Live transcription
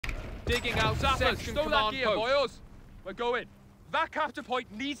Digging out section command gear, post. boys. We're going. That capture point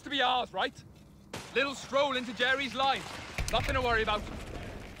needs to be ours, right? Little stroll into Jerry's line. Nothing to worry about.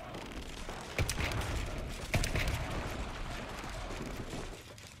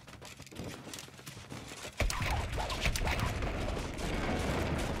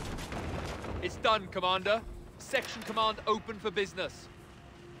 It's done, Commander. Section command open for business.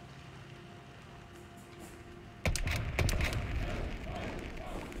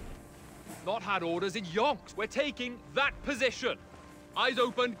 Not had orders in yonks. We're taking that position. Eyes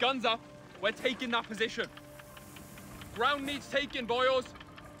open, guns up. We're taking that position. Ground needs taking, boyos.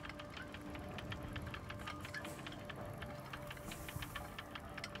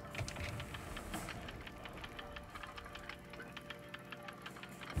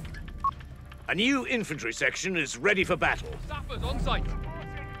 A new infantry section is ready for battle. Sappers on site.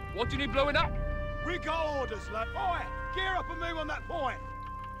 What do you need blowing up? We got orders, lad. Alright, gear up and move on that point.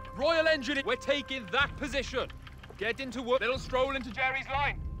 Royal Engineer. We're taking that position. Get into work. Little stroll into Jerry's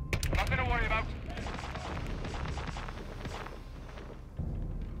line. Nothing to worry about.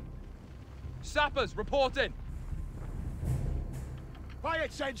 Sappers, reporting. Pay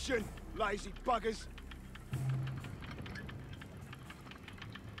attention, lazy buggers.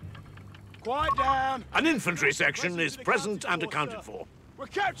 Quiet down. An infantry section is present and accounted for. We're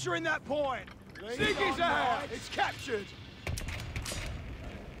capturing that point. Ziggy's out. It's captured.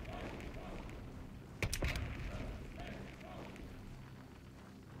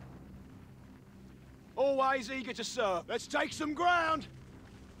 Always eager to serve. Let's take some ground.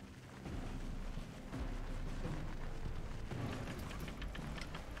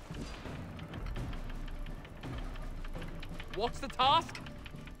 What's the task?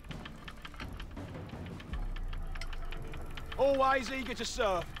 Always eager to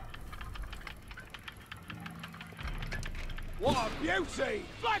serve. What a beauty!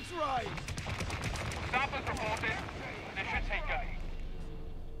 Flags raised! Sappers reporting. Position taken.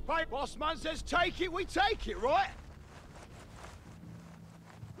 Hey, boss man says take it, we take it, right?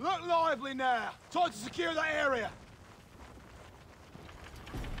 Look lively now. Time to secure that area.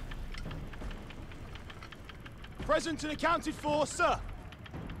 Present and accounted for, sir.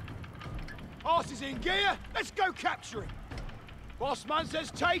 Arse is in gear. Let's go capture it. Boss man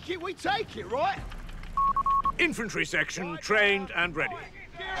says take it, we take it, right? Infantry section trained and ready.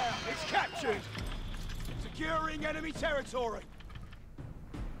 It's captured. Securing enemy territory.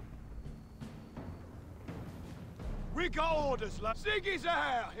 We got orders, lad. Ziggy's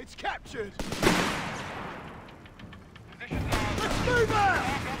out. It's captured. Let's move out.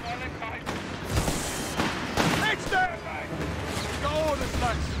 Heads down. We got orders,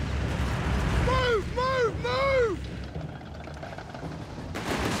 lads. Move, move, move.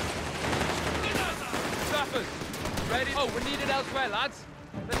 Sappers, ready? Oh, we're needed elsewhere, lads.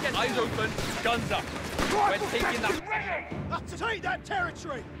 Let's get eyes open, guns up. We're taking that. Let's take that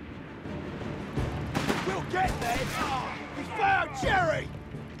territory. We'll get there. Oh, we found Jerry.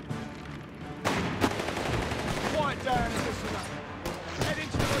 Quiet down and listen up. Head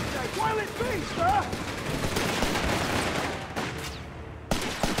into the rotate. While it be, sir.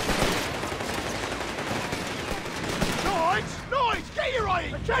 Knights, get your eye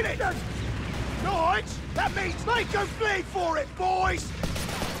in. Get it. Knights, that means make them bleed for it, boys.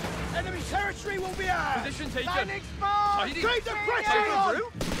 Enemy territory will be ours. Position taken. Landing smart. Keep the pressure on.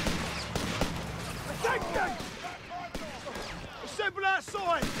 Attention! Assemble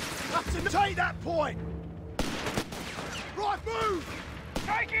outside! Have to take that point! Right, move!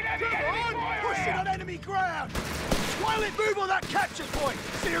 Take it, enemy! Push it on enemy ground! While it move on that capture point!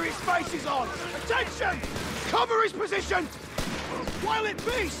 Serious faces on! Attention! Cover his position! While it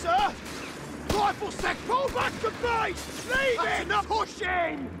be, sir! Rifle sec, pull back to base! Leave it! Enough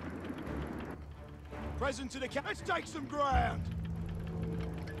pushing! Present to the cap. Let's take some ground!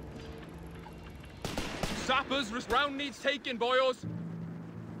 Sappers, round needs taken, boyos.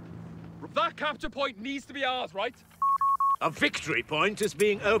 That capture point needs to be ours, right? A victory point is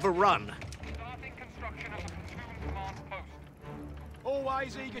being overrun. Starting construction of the platoon command post.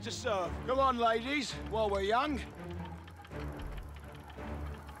 Always eager to serve. Come on, ladies, while we're young.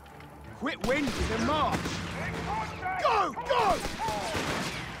 Quit whinging and march. Go, go!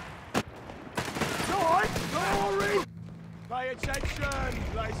 Glory! Pay attention,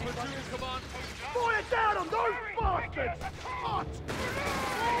 lazy Platoon command post. Fire down on those bastards! Hot!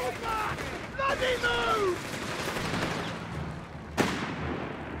 Fall back! Bloody move!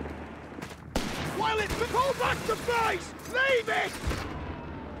 While it pull back to base! Leave it!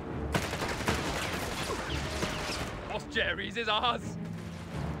 Boss Jerry's is ours.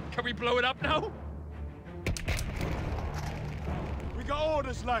 Can we blow it up now? We got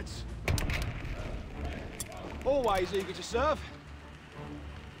orders, lads. Always eager to serve.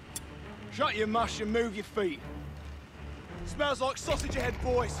 Shut your mush and move your feet. Smells like sausage ahead,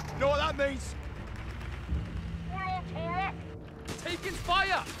 boys. Know what that means? Taking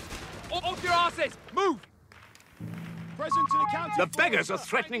fire! Off your asses! Move! Present to the county. The beggars are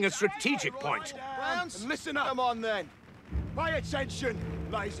threatening a strategic point. And listen up. Come on, then. Pay attention,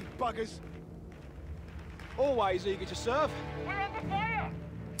 lazy buggers. Always eager to serve. We're under fire!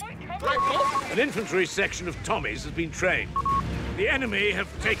 An infantry section of Tommies has been trained. The enemy have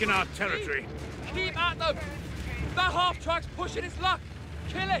taken our territory. Keep at them! That half-track's pushing its luck!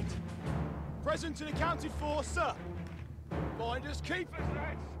 Kill it! Present to the counted for, sir. Finders keepers,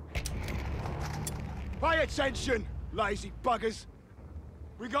 lads. Pay attention, lazy buggers.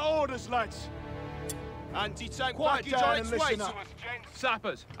 We got orders, lads. Anti-tank package on its way to us, gents.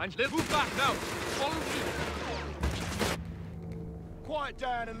 Sappers, and move back now! Follow me! Quiet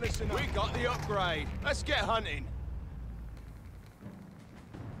down and listen up. We got the upgrade. Let's get hunting.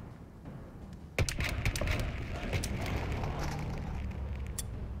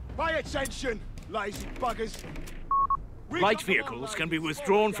 Pay attention, lazy buggers. Light vehicles can be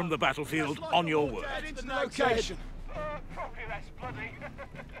withdrawn from the battlefield on your word. Into the location.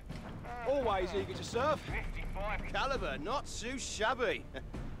 Always eager to serve. 55 caliber, not too shabby.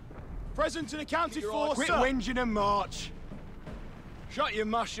 Present to the county force. Quit whinging and march. Shut your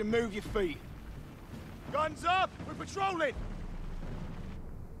mush and move your feet. Guns up, we're patrolling.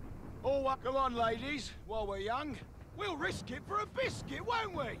 Oh, come on, ladies, while we're young. We'll risk it for a biscuit,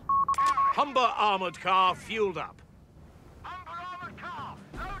 won't we? Humber armoured car fueled up. Humber armored car,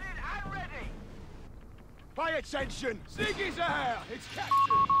 loaded and ready. Pay attention. Ziggy's out. It's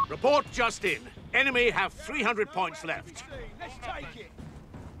captured. Report just in. Enemy have 300 points left. Let's take it.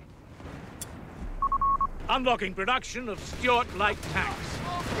 Unlocking production of Stuart light tanks.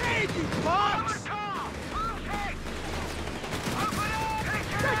 Here, you marks!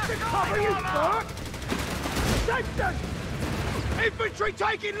 Get to cover, you fuck! Attention! Infantry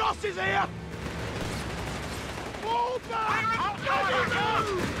taking losses here! Fall back!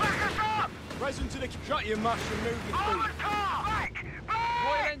 Back us up! Present to the... Shut your mush and move your feet. Armored car! Back!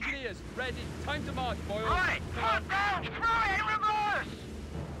 Royal Engineers, ready. Time to march, boys. Right! Front down! Throw it in reverse!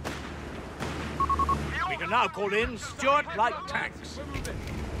 We can now call in Stuart light tanks. We're moving.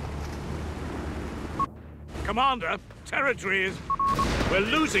 Commander, territory is... We're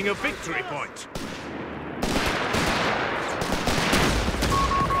losing a victory point.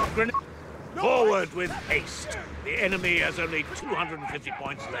 Forward with haste. The enemy has only 250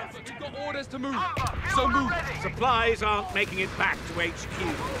 points left. We've got orders to move, so move. Supplies aren't making it back to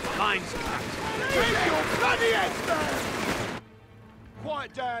HQ. Lines cut. Keep your bloody heads down!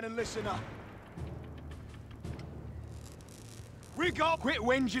 Quiet down and listen up. We got... Quit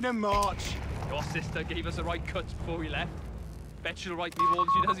whinging and march. Your sister gave us the right cuts before we left. Bet she'll write me more than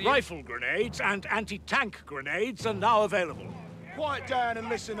she does here. Rifle grenades and anti-tank grenades are now available. Quiet down and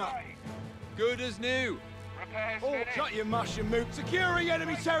listen up. Good as new. Oh, shut your mush and move. Securing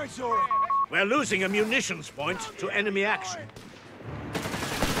enemy territory. We're losing a munitions point to enemy action.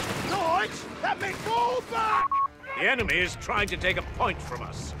 Right, let me fall back! The enemy is trying to take a point from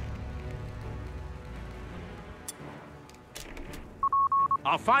us.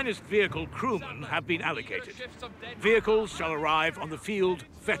 Our finest vehicle crewmen have been allocated. Vehicles shall arrive on the field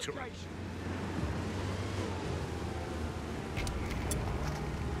veteran.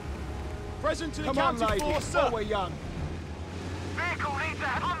 Present to the county force, sir. We're young. Vehicle needs a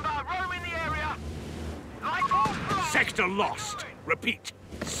Humber, roam in the area. Like all flight. Sector lost. Repeat.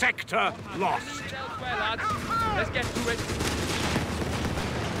 Sector lost. Elsewhere, lads. Let's get to it.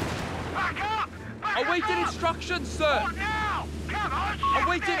 Back up! Back Awaiting up! instructions, sir. What now? Come on,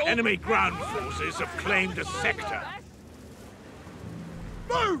 Awaiting orders. Enemy ground forces have claimed a sector.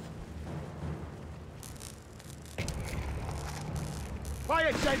 Move! Pay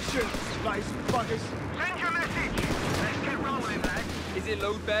attention, lazy buggers. Send your message. Let's get rolling, lads. Is it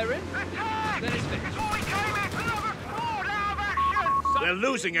load bearing? Attack! Then it's fixed. It's what we came in for, another squad out of action! We're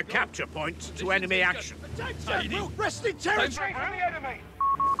losing a capture point to enemy action. Attention, we'll rest in territory. For the enemy!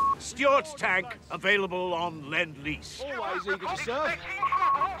 Stuart's tank available on Lend-Lease. Always eager to serve. Expecting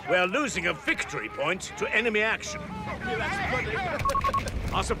trouble! We're losing a victory point to enemy action.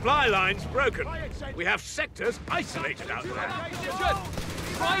 Our supply line's broken. We have sectors isolated out there. Position.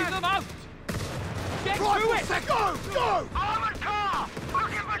 Drive them out. Get to Right, it. go, go! Armored car!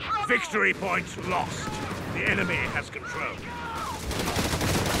 Looking for trouble! Victory point lost. The enemy has control.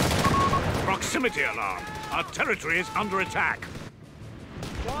 Proximity alarm. Our territory is under attack.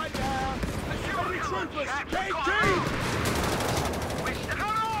 Quiet down. Enemy troopers, get Come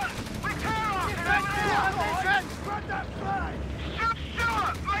on! With terror! in!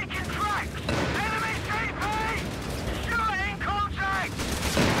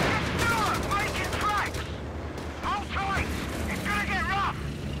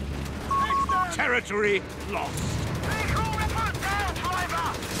 Territory lost. Vehicle report down,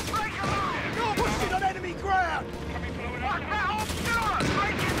 driver! Break them up! You're pushing on enemy ground! What's that on Stuart?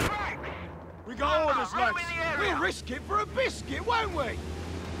 Breaking tracks! We got orders, Humber, roam lads. in the area. We'll risk it for a biscuit, won't we?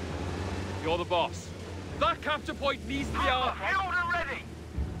 You're the boss. That capture point needs to be Humber, ours. fueled and ready!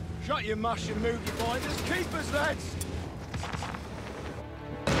 Shut your mush and move your binders. Keep us, lads.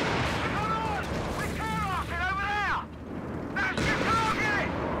 Come on! We're terracing over there! That's your target!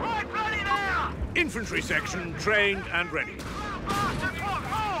 Right bloody now! Infantry section trained and ready. Bastards, what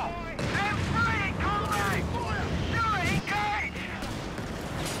for? M3 in combat! Stuart, engage!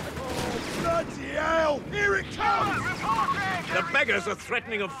 Oh, bloody hell! Here it Stuart, comes! reporting! The beggars are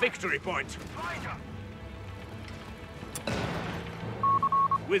threatening a victory point. Major,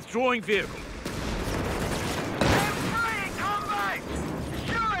 Withdrawing vehicle. M3 in combat!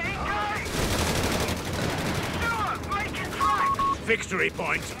 Stuart, engage! Stuart, making tracks! Victory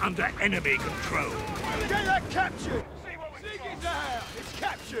point under enemy control. Get that captured! Zig it down! It's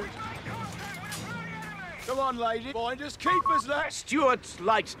captured! Come on, lady. Binders, keep us, lads. Stuarts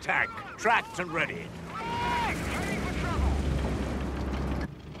light tank tracked and ready.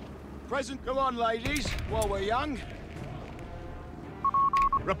 Present. Come on, ladies, while we're young.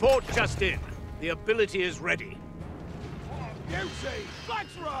 Report just in. The ability is ready. Beauty!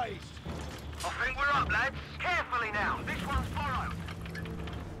 Flags raised! I think we're up, lads. Carefully now. This one's borrowed.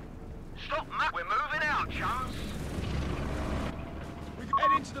 Stop, Matt. We're moving out, chums. We can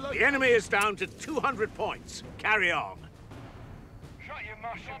head into the The enemy is down to 200 points. Carry on. Shut your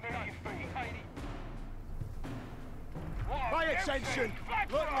mush and move your feet. Pay attention!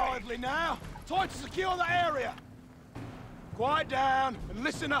 Look lively now! Time to secure that area! Quiet down and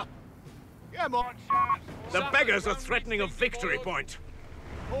listen up! Come on! The beggars are threatening a victory point.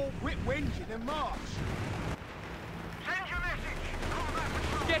 All whip whinging and march! Send your message. Combat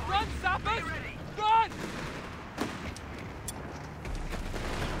patrol. Get run, sappers! Ready. Run!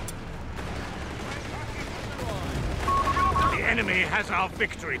 The enemy has our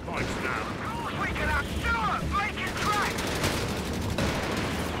victory points now. Of course we can have Stuart making tracks.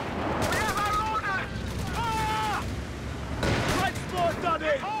 We have our orders. Fire! Transport done in!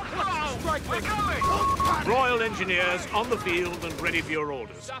 We're Striking! going. Royal Engineers on the field and ready for your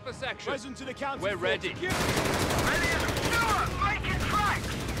orders. Sapper section. Present to the counter. We're ready. Ready as Stuart making tracks.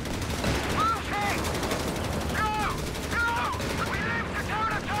 Move in. Go! Go! We live to toe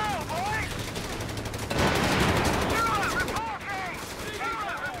to toe, boys. Stuart reporting.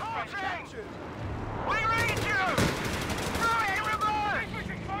 Stuart reporting. We read you. Right, reverse.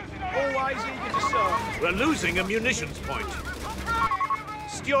 Always eager to serve. We're losing a munitions point.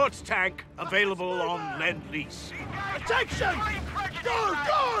 Stuart's tank available on Lend-Lease. Attention! Go!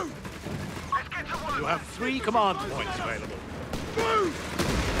 Go! Let's get to work. You have 3 command points available. Move!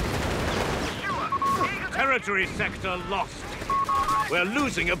 Stuart, eager to Territory sector lost. We're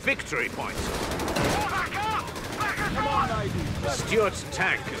losing a victory point. back up. Back us Come on, lady. Stuart's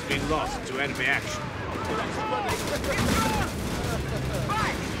tank has been lost to enemy action.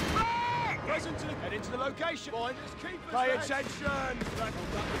 Back! Present to the... Head into the location. Binders, keep us. Pay attention!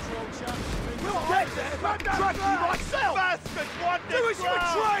 We'll get there! Track you myself! Bastards want this! Do as you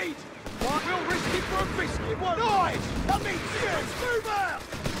trade! What? We'll risk it for a biscuit, won't we? Nice! That means yes! Move out!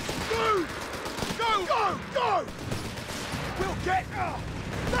 Move! Go! Go! Go! We'll get...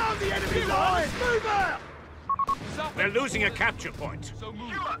 down the enemy line! Move out! We're losing a capture point. So move.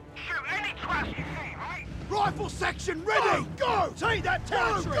 Stuart, shoot any traps you see, right? Rifle section ready! Go! Take that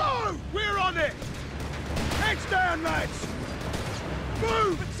territory! Go! We're on it! Heads down, lads!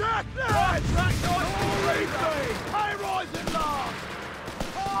 Move! Attack! Lads! Attack on all High rise at last!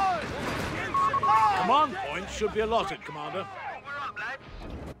 Command points should be allotted, Commander. We're up, lads.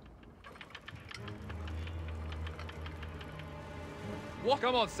 What?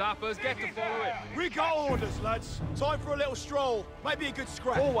 Come on, sappers, get to follow it. We got orders, lads. Time for a little stroll. Maybe a good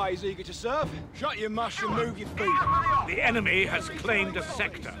scrap. Always eager to serve. Shut your mush and move your feet. The enemy has claimed a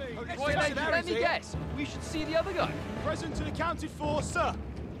sector. Royal Engine, let me guess. We should see the other guy. Present and accounted for, sir.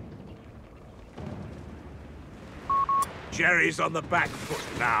 Jerry's on the back foot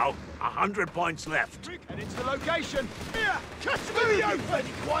now. 100 points left. Head into the location. Here, catch them in the open.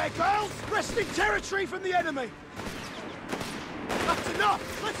 Quiet, girls. Wresting territory from the enemy. That's enough.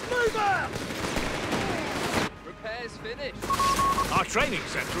 Let's move out. Repairs finished. Our training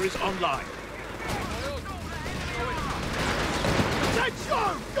center is online. Let's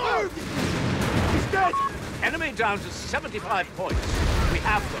go. Go. He's dead. Enemy down to 75 points. We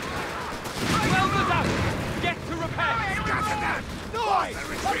have them. Well done. Get to repair. Nice.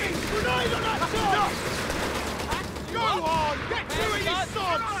 Grenade on that side. Go on. Get to it, you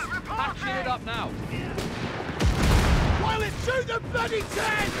sods. Patching it up now. While it shoot the bloody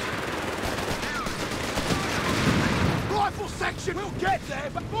tank! Rifle section will get there,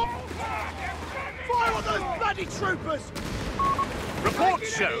 but fire on those bloody troopers!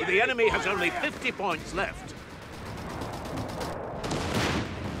 Reports show the enemy has only 50 points left.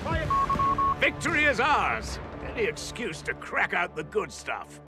 Victory is ours! Any excuse to crack out the good stuff.